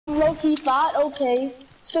low-key thought, okay.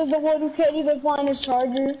 Says the one who can't even find his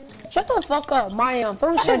charger. Shut the fuck up. My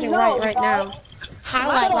phone's charging right now.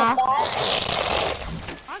 Highlight laugh.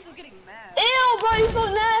 I'm still getting mad. Ew, bro, you're so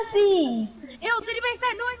nasty. Ew, did he make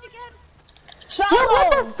that noise again? Shut Yo, up. what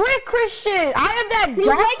the frick, Christian? I have that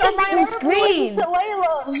dot on my screen. To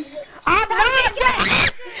Layla. I'm not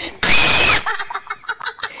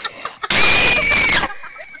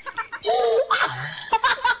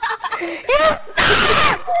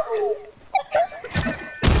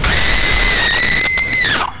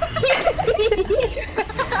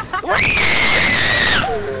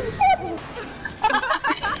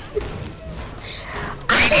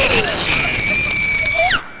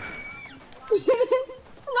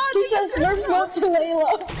He just slurp to Layla.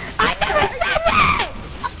 I never said that!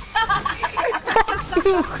 Fuck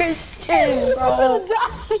you, Christian, bro.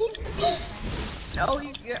 No,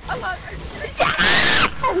 you're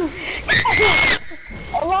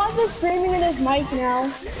Alonzo's screaming in his mic now.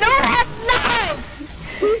 No, that's not!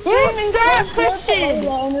 He's screaming that, Christian!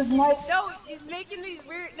 In his mic. No, he's making these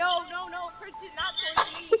weird. No, Christian, not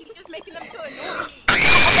towards me. He's just making them to annoy me.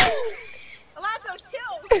 Alonzo,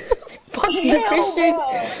 chill. Fuck you, Christian.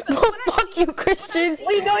 No, fuck you, Christian.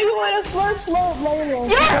 We know you want to slurp Layla.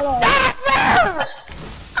 Yes, stop!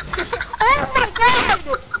 Oh my god!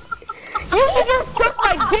 You should just suck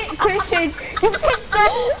my dick, Christian. You can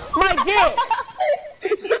suck my dick.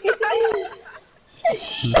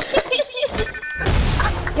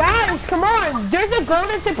 Guys, come on. There's a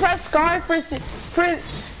golden to press scar for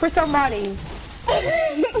somebody.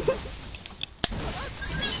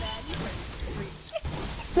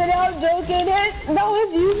 Sit down, joking.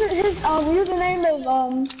 His username is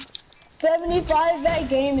 75vet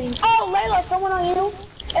gaming. Oh, Layla, someone on you?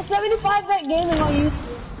 It's 75vet gaming on YouTube.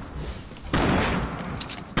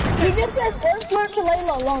 He just says slurp to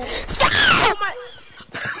Layla alone. Stop!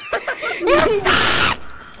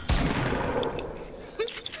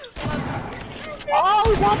 Oh,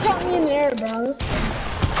 he won't cut me in the air, bro.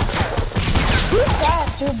 He's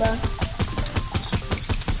fast too, bro.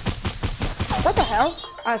 What the hell?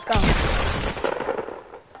 Alright, let's go.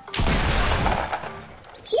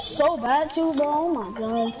 He's so bad too, bro. Oh my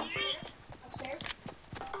god.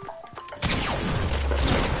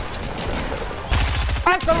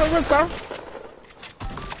 Alright, let's go.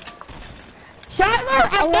 Shiloh,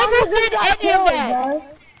 I never said any of that.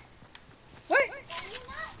 What?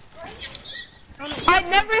 I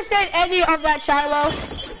never said any of that, Shiloh.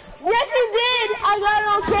 Yes, you did. I got it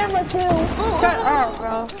on camera too. Shut up,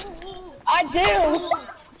 bro. I do.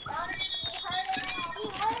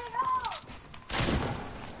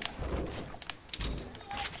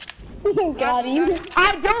 Got you.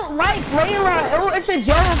 I don't like Layla. Oh, it's a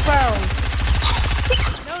joke, bro.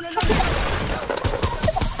 No.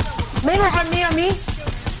 Layla, on me.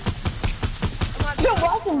 You're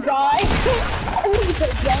welcome, guy. I need to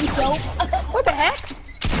say dumb soap. What the heck?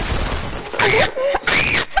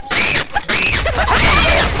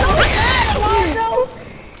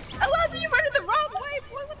 Alonzo, you running the wrong way,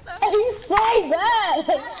 boy. What the? He's so bad.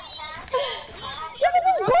 Look at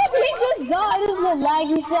this puppy. He just died. This little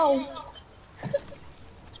laggy self.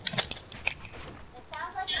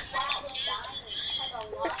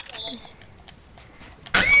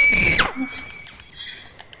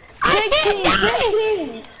 Big team.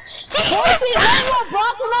 Layla,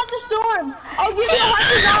 block him out the storm. I'll give you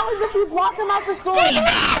 $100 if you block him out the storm.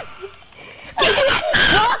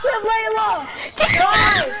 Block him, Layla.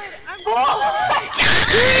 Guys. I'm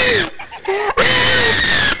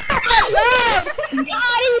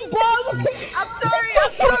sorry.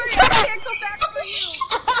 I can't go back for you.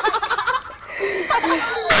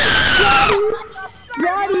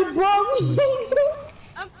 Daddy, bum. I'm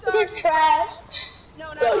sorry. You're trash. No.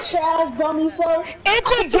 You're trash, bummy, so.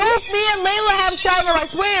 It's a joke. Me and Layla have Shiloh, I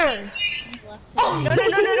swear.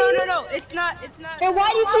 No. It's not. And why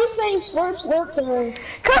do you keep saying slurp to her?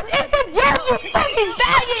 Cause it's a joke, you fucking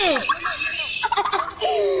faggot.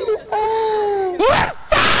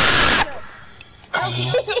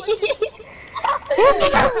 You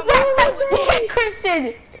suck my dick, Christian.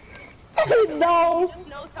 No,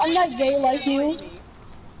 I'm not gay like you.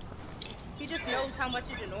 He just knows how much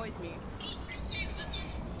it annoys me.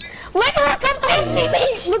 Layla, come save me,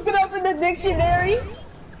 bitch. Look it up in the dictionary.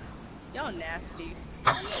 Y'all nasty.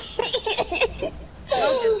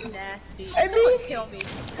 Y'all just nasty. I mean, Someone kill me.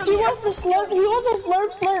 He wants to slurp,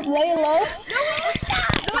 Layla.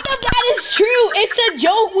 None of that is true. It's a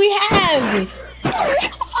joke we have.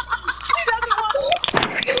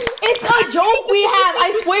 It's a joke we have.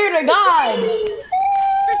 I swear to God.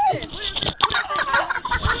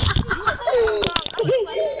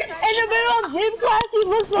 In the on gym class, he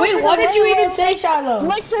looks over Wait, the what did you window, even say, Shiloh?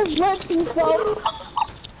 licks his lips and stuff.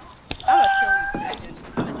 I'm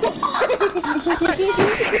gonna kill you,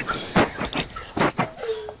 Christian.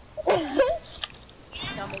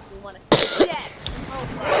 Y'all make me wanna death.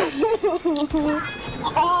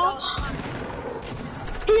 Oh fuck.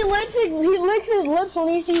 He licks his lips when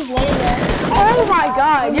he sees Layla. Oh my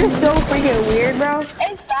god, you're so freaking weird, bro.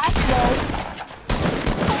 It's facts though.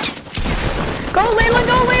 Go,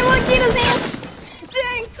 Layla, get his ass.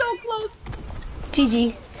 Dang, so close.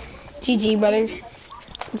 GG. GG, brother.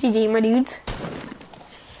 GG, my dudes.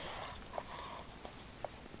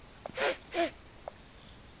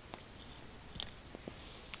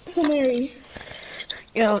 So Mary.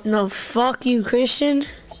 Yo, no, fuck you, Christian.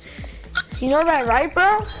 You know that, right,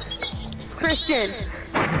 bro? Christian.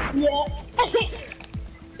 Yeah.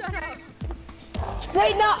 Shut up.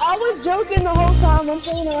 Wait, no, I was joking the whole time. I'm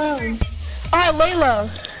playing around. Alright, Layla.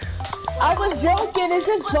 I was joking. It's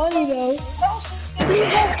just funny though.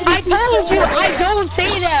 I told you, I don't say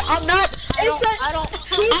that. I'm not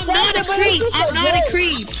a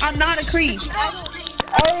creep. I'm not a creep.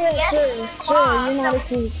 Oh yeah, sure, you're not a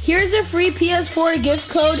creep. Here's a free PS4 gift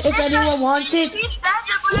code if anyone wants it.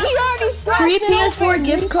 Free PS4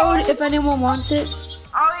 gift code if anyone wants it.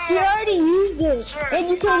 She already used it, and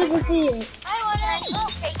you can't even see it.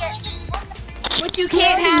 But you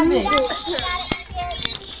can't have it.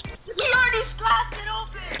 We already scratched it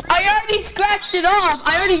open. I already scratched it off.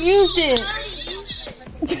 I already used it.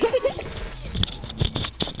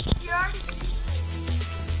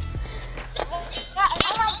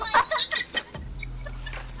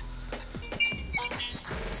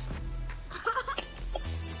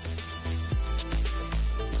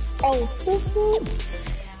 Oh, this good?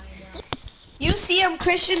 You see him,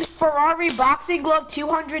 Christian Ferrari boxing glove,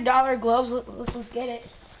 $200 gloves. Let's get it.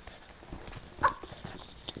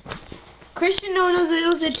 Christian knows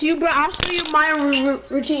it too, bro. I'll show you my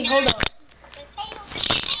routine. Hold up.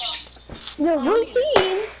 The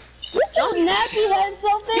routine? What's your nappy head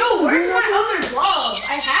something? Yo, where's my other glove?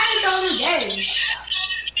 I had it the other day.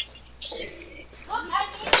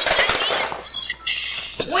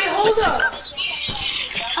 Wait, hold up.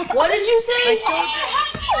 What did you say?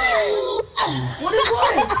 What is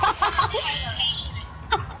what?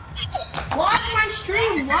 Watch my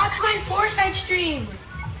stream. Watch my Fortnite stream.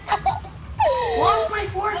 Watch my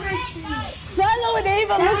Fortnite stream. Shiloh and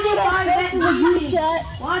Ava, look what I sent to the group chat.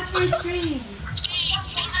 Watch my stream.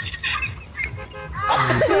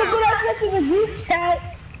 Look what I sent to the group chat.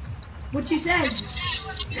 What you said?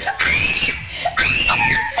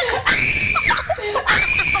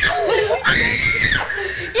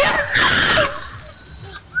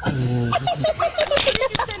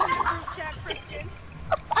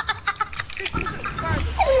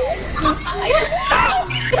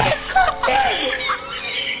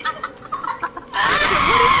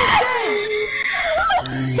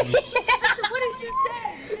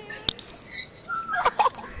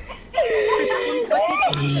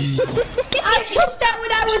 I took that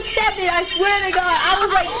when I was 7, I swear to God. I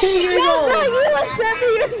was like 2 years old. No, you were 7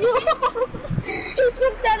 years old. He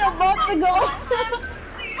took that a month ago.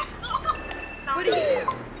 What do you do?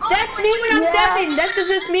 That's me when I'm 7. That's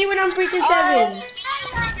just me when I'm freaking 7.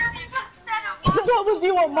 That was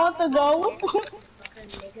you a month ago.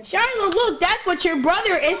 Shiloh, look, that's what your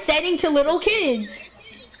brother is sending to little kids.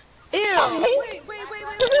 Ew. Wait.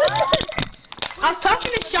 I was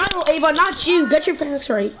talking to Shiloh, Ava, not you. Get your facts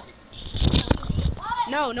right.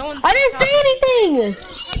 No one. I didn't say anything.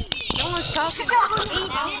 No one's talking.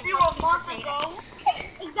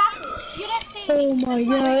 Oh my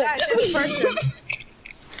god. Guys, this person.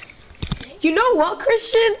 You know what,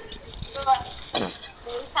 Christian?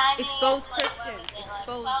 Expose Christian.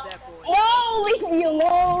 Expose that boy. No, leave me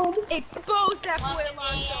alone. Expose that boy,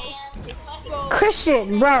 Alonzo. Expose.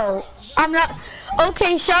 Christian, bro. I'm not.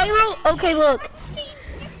 Okay, Shiloh. Okay, look.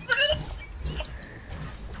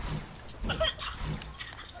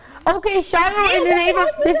 Okay, Shiloh and the neighbor.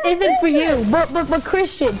 This isn't for you, but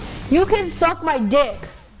Christian, you can suck my dick.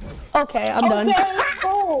 Okay, I'm done. Okay,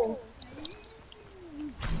 cool.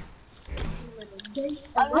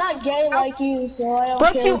 I'm not gay like you, so I don't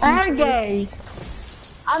But care you what are say. gay.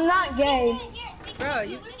 I'm not gay. Bro,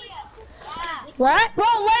 you. What? Bro,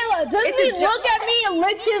 Layla, doesn't he look at me and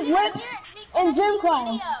lick his lips in gym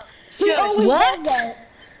class? He always What? does that.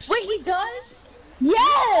 Wait, he does?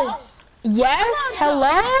 Yes! Yes?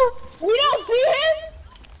 Hello? You don't see him?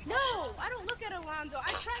 No, I don't look at Alonzo.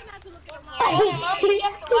 I try not to look at Alonzo. He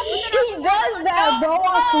does that, bro,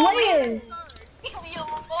 I swear.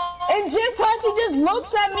 In gym class, he just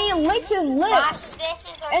looks at me and licks his lips.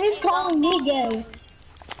 And he's calling me gay.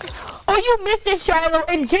 Oh, you missed it, Shiloh.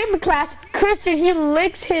 In gym class, Christian, he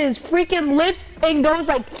licks his freaking lips and goes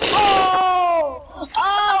like, Oh,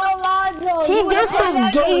 Alonzo, he you wanna does play some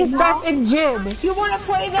that gay game, stuff huh? in gym. You wanna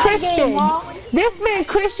play that game, Christian, huh? this man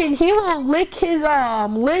Christian, he will lick his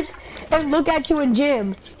lips and look at you in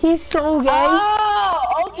gym. He's so gay.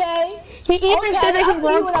 Oh, okay. He even said Okay, that he I see you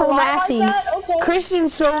loves in a Cole lot like Massey. that. Okay.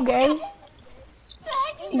 Christian's so gay.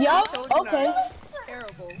 Yup. Children Okay. are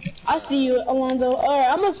terrible. I see you, Alonzo. Alright,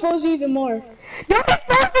 I'm gonna expose you even more. Don't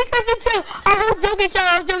expose me, Christian, too. I was joking,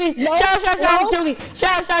 I was joking. No, Shout, I was no. joking.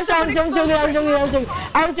 Shout, I was joking, I was joking, I was joking.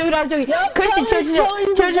 I was joking. Yup, Christian, tell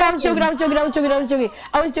you I was joking, I was joking, I was joking, I was joking.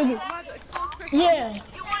 I was joking. Alonzo, expose Christian. Yeah.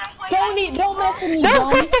 Don't mess with me, No,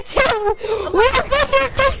 dumb. Christian, too. We're friends here,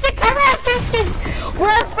 Christian. Come on, Christian.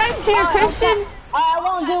 We're friends here, Christian. I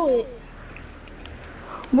won't do it.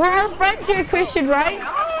 We're all friends here, Christian, right?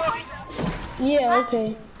 Yeah,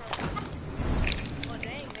 okay. Oh,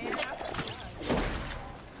 dang, man.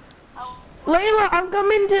 Layla, I'm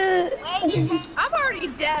coming to... I'm already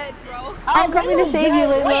dead, bro. I'm coming to save you,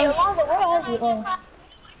 Wait, Layla. Alonzo, where are you? Oh.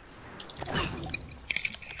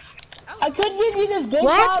 I could give you this big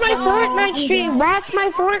Watch box, my but Fortnite stream. Watch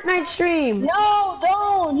my Fortnite stream. No,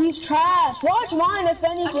 don't. He's trash. Watch mine, if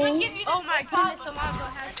anything. Oh my goodness, Alonzo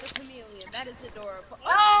has the chameleon. That is adorable.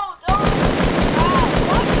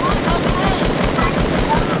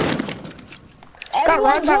 Everyone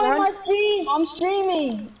watch that join one. my stream. I'm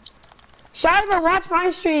streaming. Shiva, watch my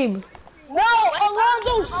stream. No,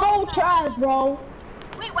 Alonzo's so trash, bro.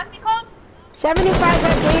 Wait, what's it called? 75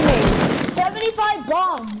 at gaming. 75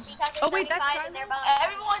 bombs. Oh, wait, that's Sign right. in there, but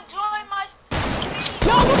everyone join my stream.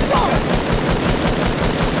 Yo, what's up?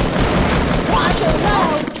 Watch it, no.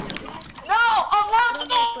 No,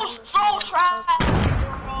 Alonso's so trash,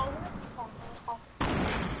 bro.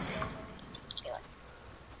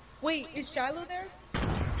 Wait, is Shiloh there?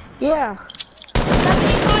 Yeah.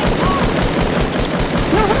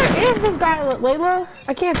 No, where is this guy, Layla?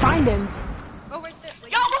 I can't find him. Oh, right there.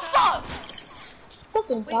 Wait, Yo, what's up?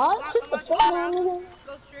 Fucking God, shut the fuck down, nigga.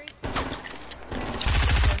 Go straight.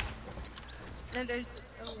 And there's...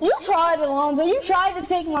 You tried, Alonzo. You tried to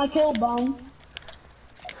take my kill, bum.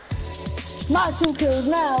 Not 2 kills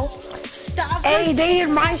now. Stop Hey, they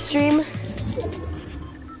in my stream.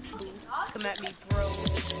 Come at me, bro.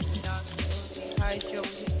 Hi, Joey.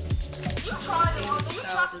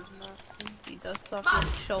 He does stuff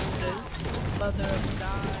with shoulders. Mother of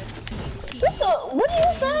God. What are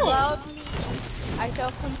you saying? Love me. I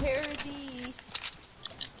shall compare thee.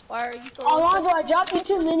 Why are you so... Alonzo, I dropped you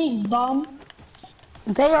 2 minis, bum.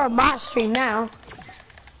 They are my stream now.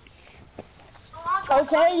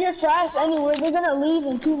 Okay, you're trash anyway. They're gonna leave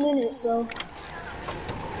in 2 minutes, so.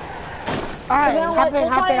 Alright, They're gonna hop let- in, they're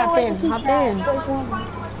hop probably in, hop gonna let in, you see hop trash in. straight from me.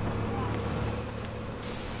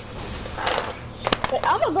 Wait,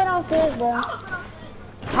 I'm gonna go downstairs, bro.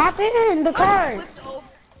 Hop in the car.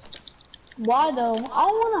 Why though? I don't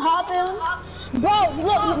wanna hop in. Bro,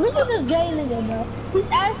 look at this gay nigga, bro. He's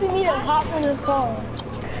asking me to hop in his car.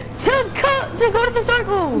 To go to the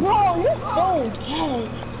circle. Bro, you're so gay.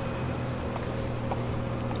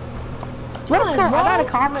 Let's go. I Bro. got a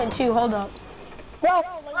comment too. Hold up. Bro, like,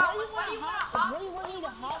 what do you want me to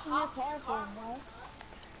hop in your car for, bro?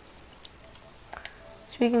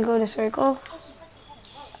 So we can go to circle.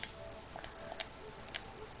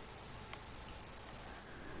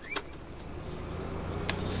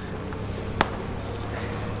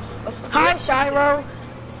 Hi, Shiro.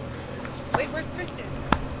 Wait, where's Christian?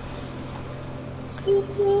 Scoot,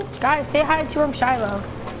 scoot. Guys, say hi to him, Shiloh.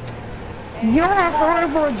 You're a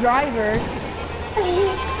horrible driver.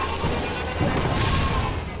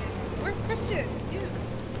 Where's Christian? Dude.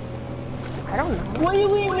 I don't know. What do you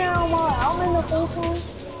mean marijuana? I'm in the first one.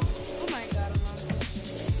 Oh my god, I'm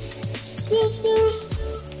Scoot, scoot.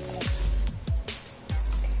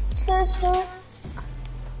 Skirt, skirt.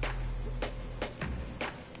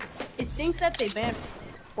 It stinks that they banned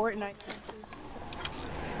Fortnite.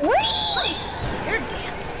 Whee! They're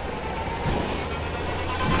damn.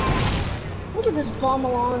 Look at this bum,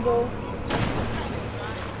 Alonzo.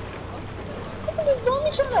 Look at this bum,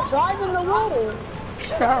 he's trying to drive in the water.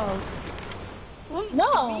 Shut up.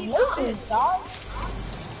 No, listen, dog.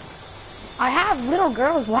 I have little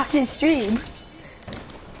girls watching stream.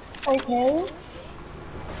 Okay.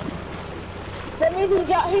 That means he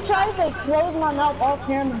tries to close my mouth off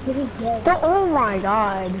camera because he's gay. Oh my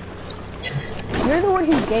god. You're the one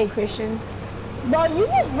who's gay, Christian. Bro, you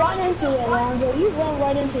just run into it, Alonzo. You run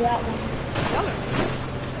right into that one.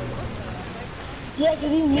 Yeah,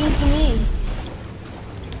 because he's mean to me.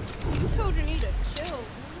 You children need to chill.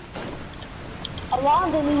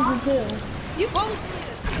 Alonzo needs to chill. You both need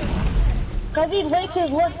to chill. Cause he licks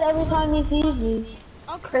his lips every time he sees me.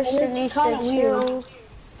 Christian needs to kinda weird. chill.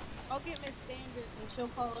 I'll get Miss Sanders and she'll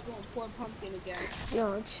call everyone poor pumpkin again.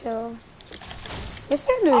 Yo, chill. Miss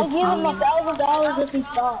I'll Sanders give him mean. $1,000 if he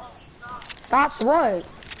stops. Stops what?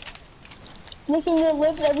 Licking your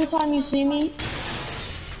lips every time you see me.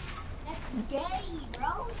 That's gay,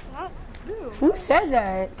 bro. Not you. Who said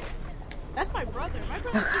that? That's my brother. My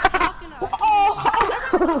brother keeps talking to us. Oh! My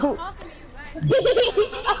brother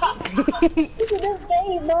keeps talking to you guys. Look at this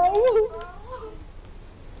game, bro.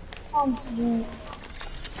 I'm sweet.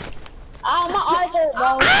 Ah, my eyes hurt,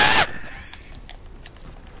 bro.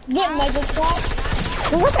 Get mega shot.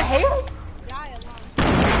 What the hell? Die, Alonzo.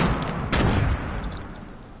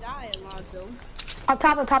 Die, Alonzo. On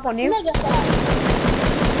top on you. Mega shot.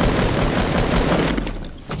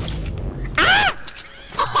 Ah!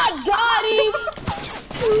 I got him.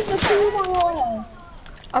 He's the team on us.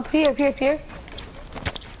 Up here. Get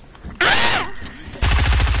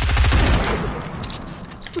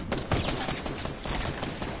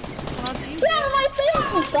out of my face,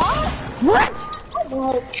 you dog. What?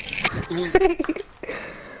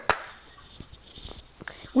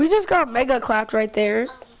 We just got mega clapped right there.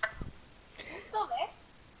 It's still there?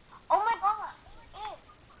 Oh my gosh,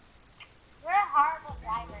 you're a horrible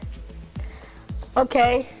driver.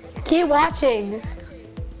 Okay, keep watching.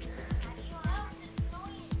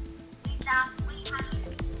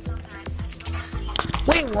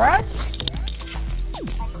 Wait, what?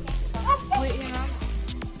 Wait, you know?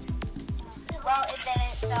 Well, it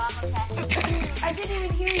didn't, so I'm okay. I didn't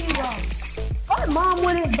even hear you though. My mom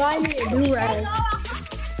wouldn't buy me a do-rag.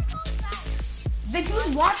 Vic,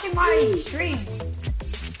 who's watching my stream?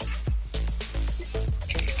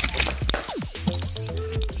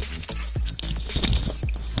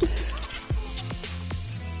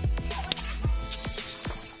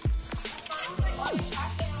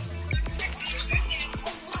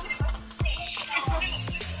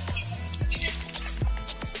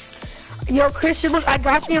 Yo, Christian, look, I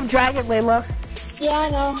got the dragon, Layla. Yeah, I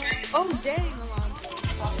know. Oh, dang, Alonzo.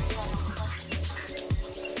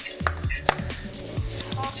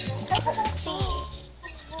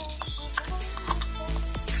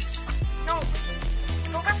 No,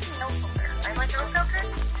 go back to no filter. I like no filter.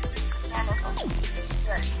 Yeah, no filter.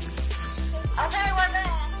 Good. Okay, we're back.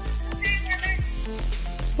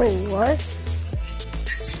 Wait, what?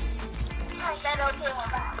 I said okay,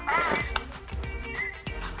 we're back.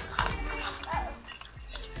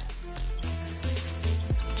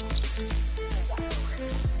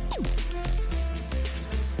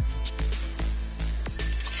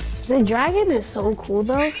 The dragon is so cool,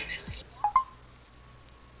 though.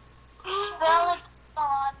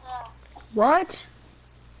 What?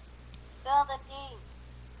 Bill the D.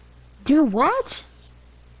 Do what?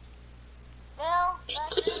 Bill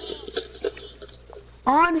the D.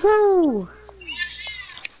 On who?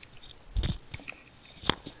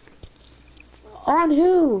 On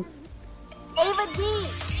who? Ava D.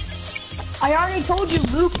 I already told you,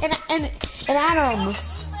 Luke and Adam.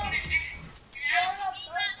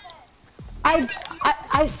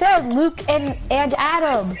 I said Luke and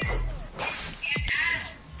Adam.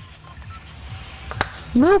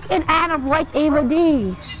 Luke and Adam like Ava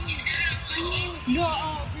D.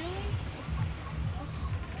 No, really?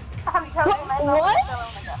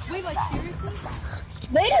 What? Wait, like, seriously?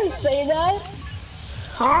 They didn't say that.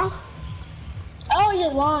 Huh? Oh,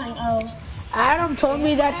 you're lying. Oh. Adam told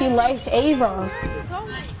me that he liked Ava. Where are you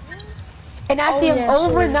going? And at Oh, the yeah,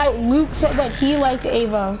 overnight, Luke said that he liked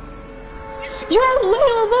Ava. Yo,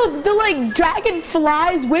 Layla, look, the like dragon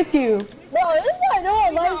flies with you. Bro, this guy know I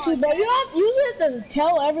like you, but you have to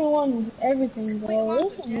tell everyone everything, Wait, bro. Alonzo,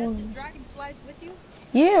 This is the annoying. dragon flies with you?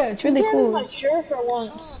 Yeah, it's really Get in my cool. shirt for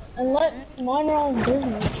once and let mind your own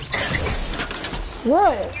business.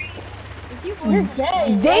 What? If you You're go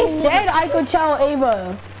gay. They bro. said I could tell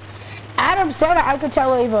Ava. Adam said I could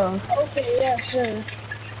tell Ava. Okay, yeah, sure.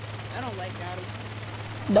 I don't like Adam.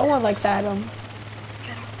 No one likes Adam.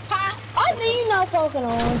 I think you're not talking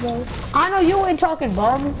Alonzo. I know you ain't talking,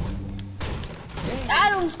 bum.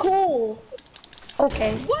 Adam's cool.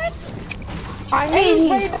 Okay. What? I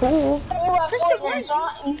mean, he's cool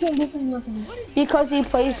You can listen with me. because he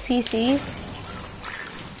plays PC.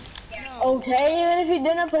 Okay, even if he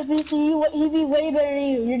didn't play PC, he'd be way better than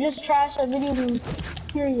you. You're just trash at video games.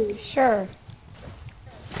 Period. Sure.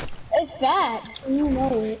 It's facts, and you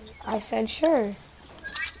know it. I said sure.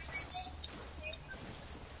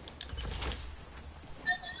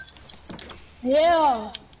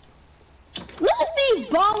 Yeah. Look at these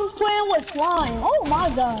bums playing with slime. Oh my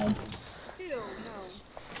god. Ew, no.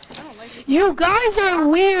 I don't like it. You guys are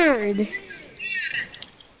weird.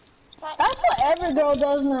 That's every girl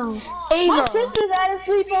does now. My Ava, sister's at a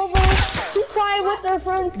sleepover. She's playing with her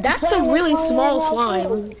friend. that's a Playing with really slime right small now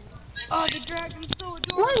slime. too. Oh, the dragon's so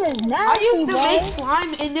Slime is adorable. I used nasty, to make bro.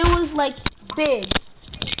 slime and it was like big.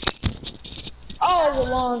 Oh,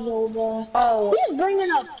 Alonzo, bro. Oh, He's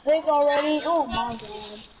bringing up thick already. Oh my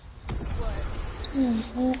god.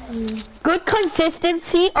 What? good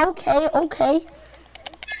consistency. Okay, okay.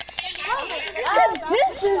 Oh my god,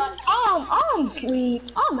 Consistency. I'm sleep.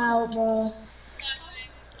 I'm out, bro.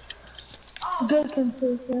 Good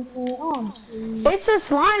consistency. I'm sleep. It's a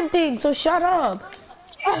slime thing, so shut up.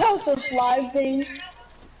 That's a slide thing.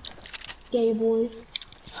 Gay boy.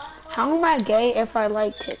 How am I gay if I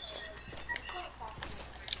like tits?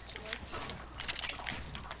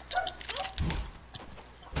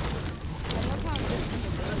 I love how I'm just in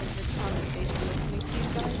the middle of this conversation listening to you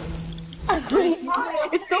guys.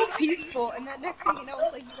 It's so peaceful, and then next thing you know,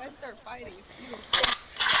 it's like you guys start fighting. It's beautiful.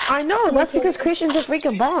 I know, that's because Christian's a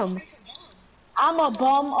freaking bum. I'm a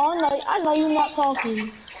bum. I know you're not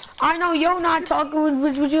talking. I know you're not talking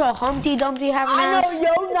with you a Humpty Dumpty having I know ass.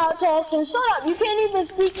 you're not talking. Shut up. You can't even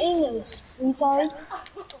speak English. I'm sorry.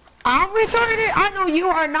 I'm retarded. I know you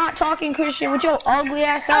are not talking Christian with your ugly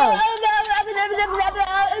ass self.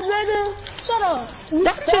 Shut up. You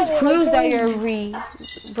That stay just like proves that crazy.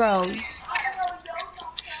 you're bro.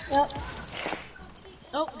 Yep.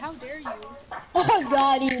 Oh, how dare you? Oh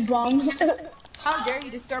God, you bums. How dare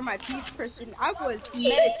you disturb my peace, Christian? I was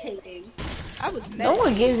meditating. No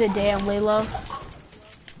one gives a damn, Layla.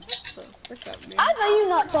 What's up, man? I know you're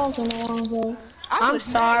not talking, Alonzo. I'm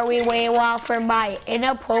sorry, Waywall, for my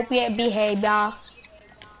inappropriate behavior.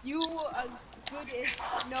 You a goodish.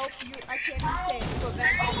 Nope, I can't even say it. You a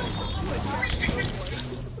bad boy. You a terrible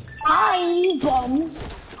little boy. Hi, bums.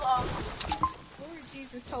 Lord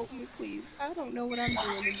Jesus, help me, please. I don't know what I'm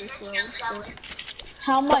doing in this world. But...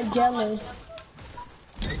 How am I jealous?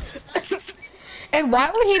 And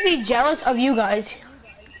why would he be jealous of you guys?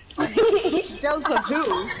 Jealous of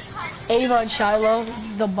who? Ava and Shiloh,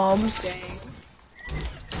 the bums. Dang.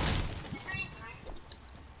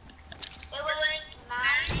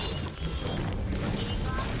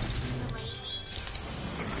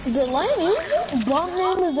 Delaney? Bum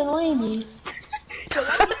name is Delaney.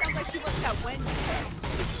 Delaney sounds like she works at Wendy's.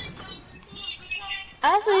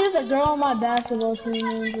 Actually, there's a girl on my basketball team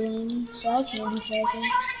named Delaney, so I can't be talking.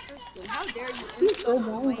 Kristen, how dare you She's good, insult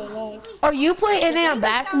but I'm Delaney? gonna Oh, you play in a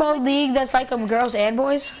basketball league that's like girls and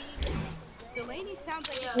boys? Delaney sounds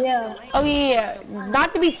like it's Yeah. Delaney. Oh yeah,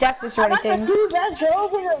 not to be sexist or I got the anything. 2 best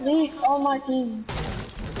girls in the league on my team.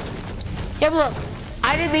 Yeah, but look,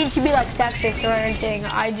 I didn't mean to be like sexist or anything.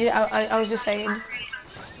 I was just saying.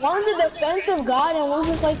 One's a defensive guy and one's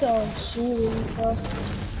just like a shooter and stuff.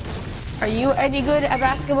 Are you any good at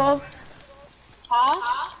basketball?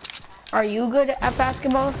 Huh? Are you good at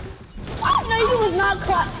basketball? I know you was not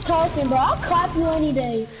talking, bro. I'll clap you any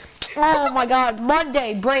day. Oh my God,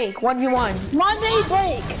 Monday break 1v1. Monday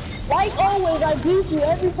break. Like always, I beat you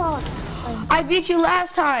every time. I beat you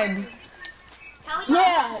last time.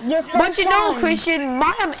 Yeah, your first But you know, time. Christian,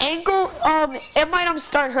 my ankle, it might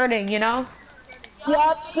start hurting, you know?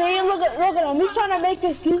 Yup, see, look at him. He's trying to make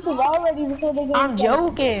excuses already before they go. I'm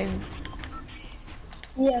joking.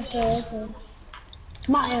 Yeah, sure, okay.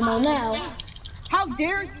 My ammo now. How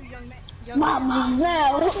dare you, young man? My moves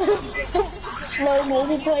now. Slow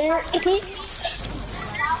multiplayer.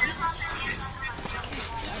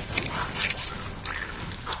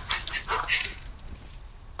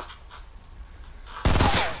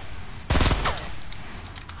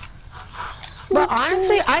 But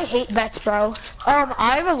honestly, I hate vets, bro.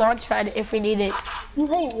 I have a launch pad if we need it. You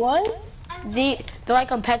hate what? They're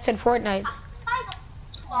like on pets in Fortnite.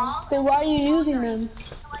 Then why are you using them?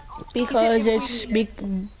 Because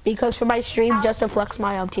because for my stream just to flex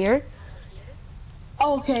my tier.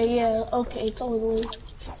 Okay, yeah, okay, totally.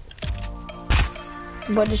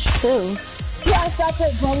 But it's true. Yeah, I shot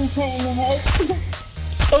that buddy pit in the head.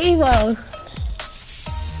 Ava,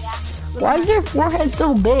 why is your forehead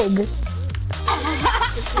so big?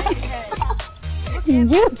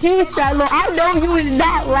 You too, Shiloh. I know you is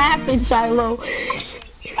not laughing, Shiloh.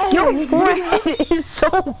 Your forehead is so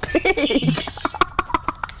big.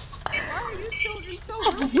 Why are you children so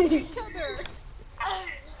rude to each other?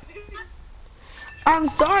 I'm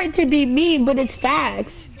sorry to be mean, but it's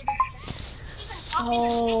facts.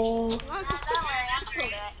 Oh.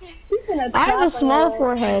 She's gonna I have a clap small her.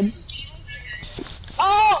 forehead.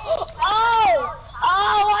 Oh,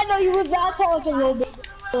 I know you was not talking, little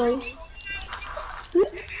boy.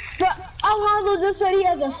 But Alonzo just said he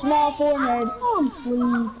has a small forehead. Oh, I'm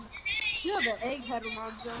asleep. You have an egghead,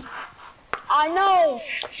 Alonzo. I know.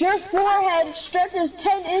 Your forehead stretches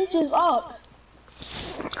 10 inches up.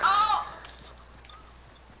 Oh!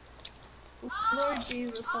 Lord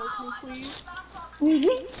Jesus, help me, please.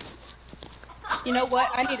 Mhm. You know what?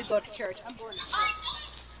 I need to go to church. I'm going to church.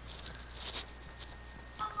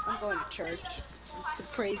 I'm going to church to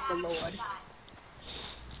praise the Lord.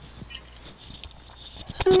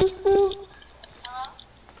 Scoot, scoot.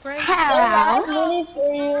 Praise They the have Hello. minis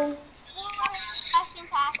for you. Question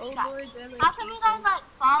to ask Oh you guys. Lord, dear How come you guys Jesus. like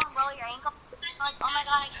fall and roll your ankle? Like, oh my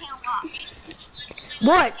god, I can't walk.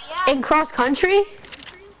 What? Yeah. In cross country?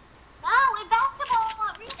 No, in basketball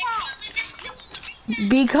at recess.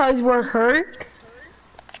 Because we're hurt?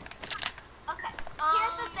 Okay,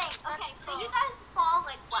 here's the thing. Okay, so you guys fall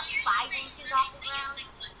like what, 5 inches off the ground?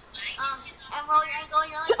 And roll your ankle,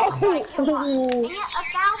 you're like, oh my god, I can't walk. And yet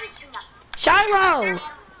 1,000 is nothing. Shiloh!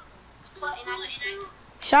 But and I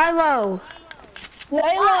just Shiloh!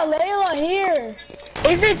 Layla, here.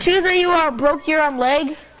 Is it true that you broke your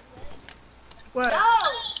leg? What? no.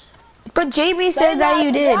 But Jamie said that Layla, you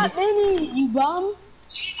I did. got minis, you bum. I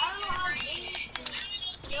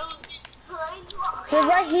don't know how They're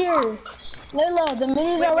right here. Layla, the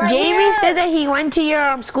minis are right Jamie here. said that he went to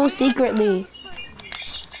your school secretly.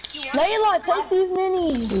 Layla, take these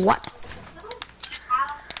minis. What?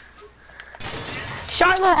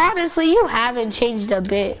 Charlotte, honestly, you haven't changed a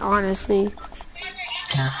bit, honestly.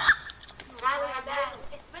 It's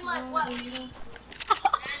been like what?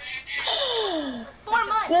 4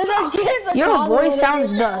 months. There's a Your comment voice over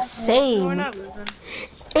sounds there. the No, we're same. not losing.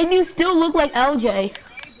 And you still look like LJ.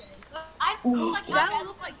 I like Shallow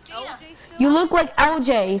look like LJ still? You look like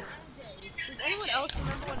LJ. Does anyone else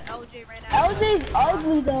remember when LJ ran out? LJ's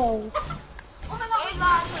ugly though. Oh my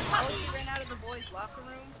god, LJ ran out of the boys' locker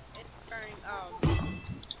room and during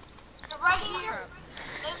right here.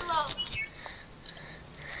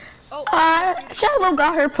 Oh, Shiloh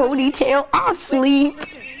got her ponytail off sleep.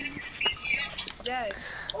 dead.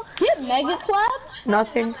 Get mega clapped?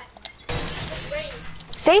 Nothing.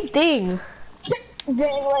 Same thing. Dang,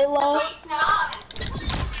 Layla.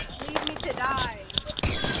 Leave me to die.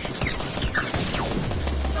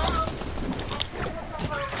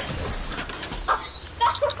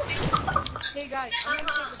 Hey guys, I'm gonna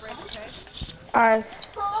take a break, okay? Alright.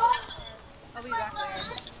 I'll be back later.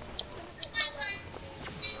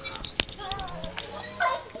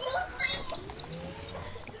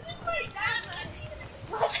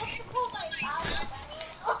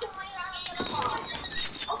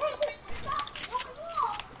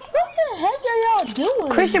 What the heck are y'all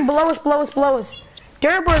doing? Christian, blow us.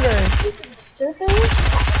 Durburger. Stickers?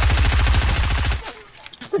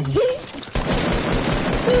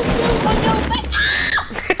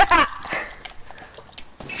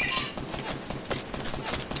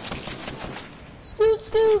 Scoot,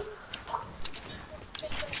 scoot.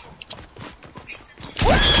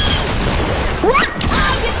 What?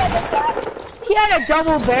 He had a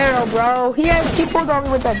double barrel, bro. He pulled on me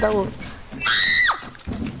with that double.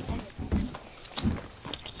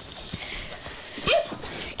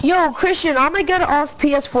 Yo, Christian, I'm gonna get off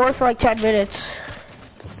PS4 for like 10 minutes.